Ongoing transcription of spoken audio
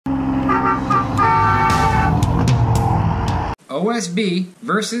OSB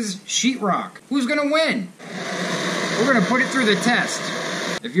versus Sheetrock. Who's gonna win? We're gonna put it through the test.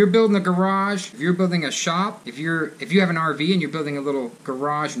 If you're building a garage, if you're building a shop, if you have an RV and you're building a little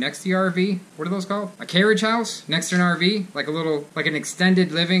garage next to your RV, what are those called? A carriage house next to an RV, like an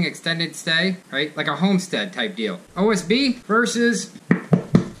extended living, extended stay, right? Like a homestead type deal. OSB versus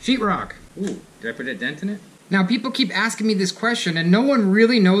Sheetrock. Ooh, did I put a dent in it? Now, people keep asking me this question, and no one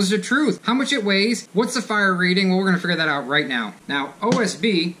really knows the truth. How much it weighs? What's the fire rating? Well, we're going to figure that out right now. Now,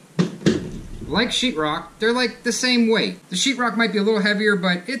 OSB, like Sheetrock, they're like the same weight. The Sheetrock might be a little heavier,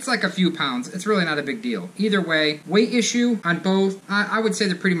 but it's like a few pounds. It's really not a big deal. Either way, weight issue on both, I would say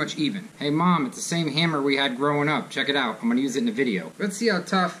they're pretty much even. Hey, Mom, it's the same hammer we had growing up. Check it out. I'm going to use it in the video. Let's see how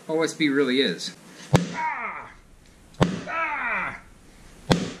tough OSB really is. Ah! Ah!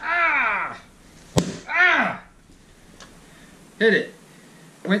 Ah! Ah! Hit it.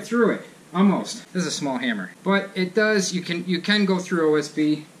 Went through it. Almost. This is a small hammer. But it does, you can go through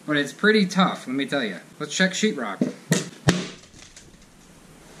OSB, but it's pretty tough, let me tell you. Let's check Sheetrock.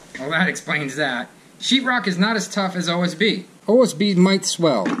 Well, that explains that. Sheetrock is not as tough as OSB. OSB might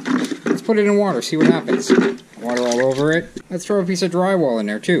swell. Let's put it in water, see what happens. Water all over it. Let's throw a piece of drywall in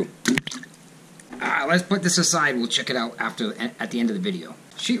there too. Let's put this aside, we'll check it out at the end of the video.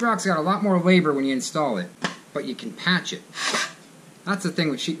 Sheetrock's got a lot more labor when you install it, but you can patch it. That's the thing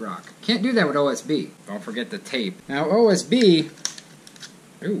with Sheetrock. Can't do that with OSB. Don't forget the tape. Now OSB,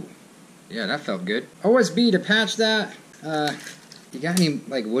 ooh, yeah, that felt good. OSB, to patch that, you got any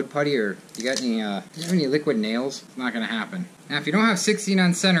like wood putty, or you got any liquid nails? It's not gonna happen. Now if you don't have 16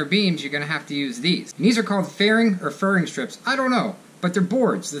 on center beams, you're gonna have to use these. And these are called fairing or furring strips. I don't know, but they're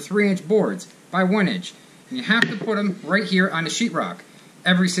boards. They're 3-inch boards by 1 inch. And you have to put them right here on the Sheetrock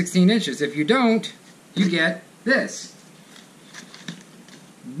every 16 inches. If you don't, you get this.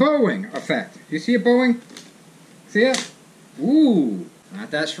 Bowing effect. You see it bowing? See it? Ooh,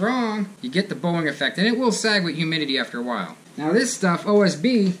 not that strong. You get the bowing effect, and it will sag with humidity after a while. Now this stuff,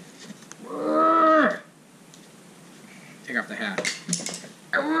 OSB, take off the hat.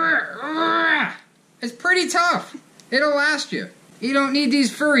 It's pretty tough. It'll last you. You don't need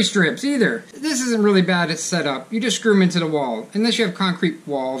these furry strips either. This isn't really bad to set up. You just screw them into the wall. Unless you have concrete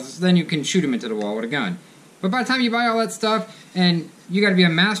walls, then you can shoot them into the wall with a gun. But by the time you buy all that stuff, and you gotta be a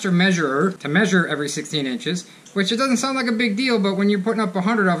master measurer to measure every 16 inches, which it doesn't sound like a big deal, but when you're putting up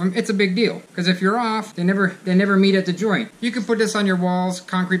 100 of them, it's a big deal. Because if you're off, they never meet at the joint. You can put this on your walls,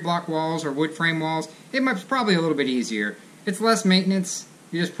 concrete block walls or wood frame walls. It's probably a little bit easier. It's less maintenance.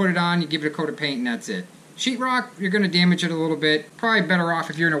 You just put it on, you give it a coat of paint, and that's it. Sheetrock, you're gonna damage it a little bit. Probably better off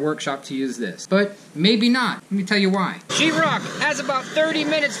if you're in a workshop to use this. But maybe not. Let me tell you why. Sheetrock has about 30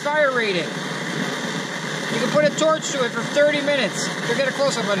 minutes fire rating. You can put a torch to it for 30 minutes. Here, get a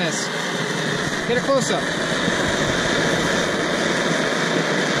close-up on this. Get a close-up.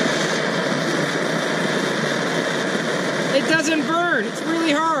 It doesn't burn. It's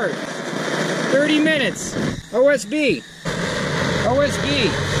really hard. 30 minutes. OSB. OSB.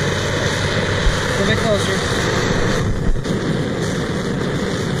 A bit closer.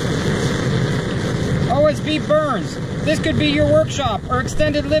 OSB burns. This could be your workshop or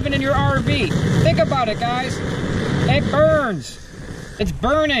extended living in your RV. Think about it, guys. It burns. It's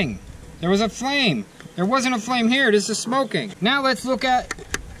burning. There was a flame. There wasn't a flame here. This is smoking. Now let's look at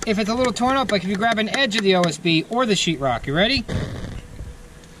if it's a little torn up, like if you grab an edge of the OSB or the Sheetrock. You ready?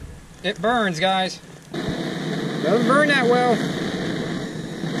 It burns, guys. Doesn't burn that well.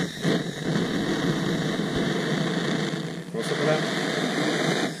 Close up of that.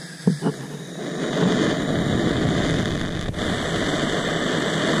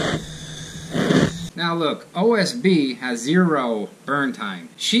 Now look, OSB has 0 burn time.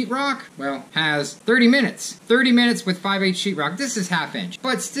 Sheetrock, well, has 30 minutes. 30 minutes with 5/8 Sheetrock. This is half inch.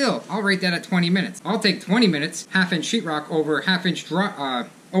 But still, I'll rate that at 20 minutes. I'll take 20 minutes, half-inch Sheetrock over half-inch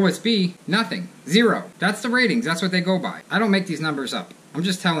OSB, nothing. 0. That's the ratings. That's what they go by. I don't make these numbers up. I'm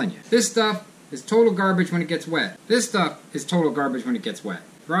just telling you. This stuff is total garbage when it gets wet. This stuff is total garbage when it gets wet.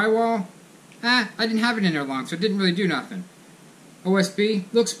 Drywall, I didn't have it in there long, so it didn't really do nothing. OSB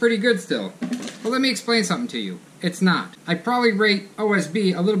looks pretty good still. But let me explain something to you. It's not. I'd probably rate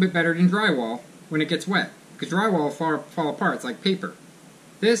OSB a little bit better than drywall when it gets wet. Because drywall will fall apart. It's like paper.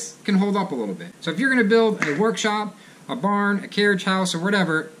 This can hold up a little bit. So if you're going to build a workshop, a barn, a carriage house, or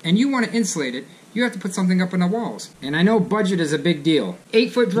whatever, and you want to insulate it, you have to put something up on the walls. And I know budget is a big deal.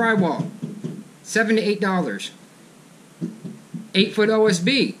 8-foot drywall, $7 to $8. 8-foot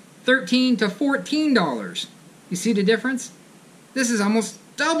OSB, $13 to $14. You see the difference? This is almost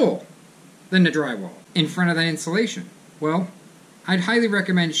double than the drywall in front of that insulation. Well, I'd highly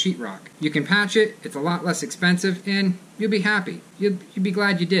recommend Sheetrock. You can patch it, it's a lot less expensive, and you'll be happy. You'll be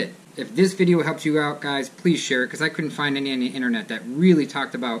glad you did. If this video helped you out, guys, please share it, because I couldn't find any on the internet that really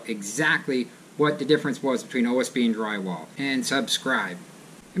talked about exactly what the difference was between OSB and drywall. And subscribe.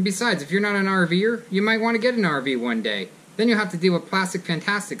 And besides, if you're not an RVer, you might want to get an RV one day. Then you'll have to deal with plastic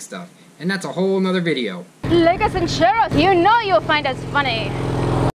fantastic stuff. And that's a whole nother video. Like us and share us, you know you'll find us funny.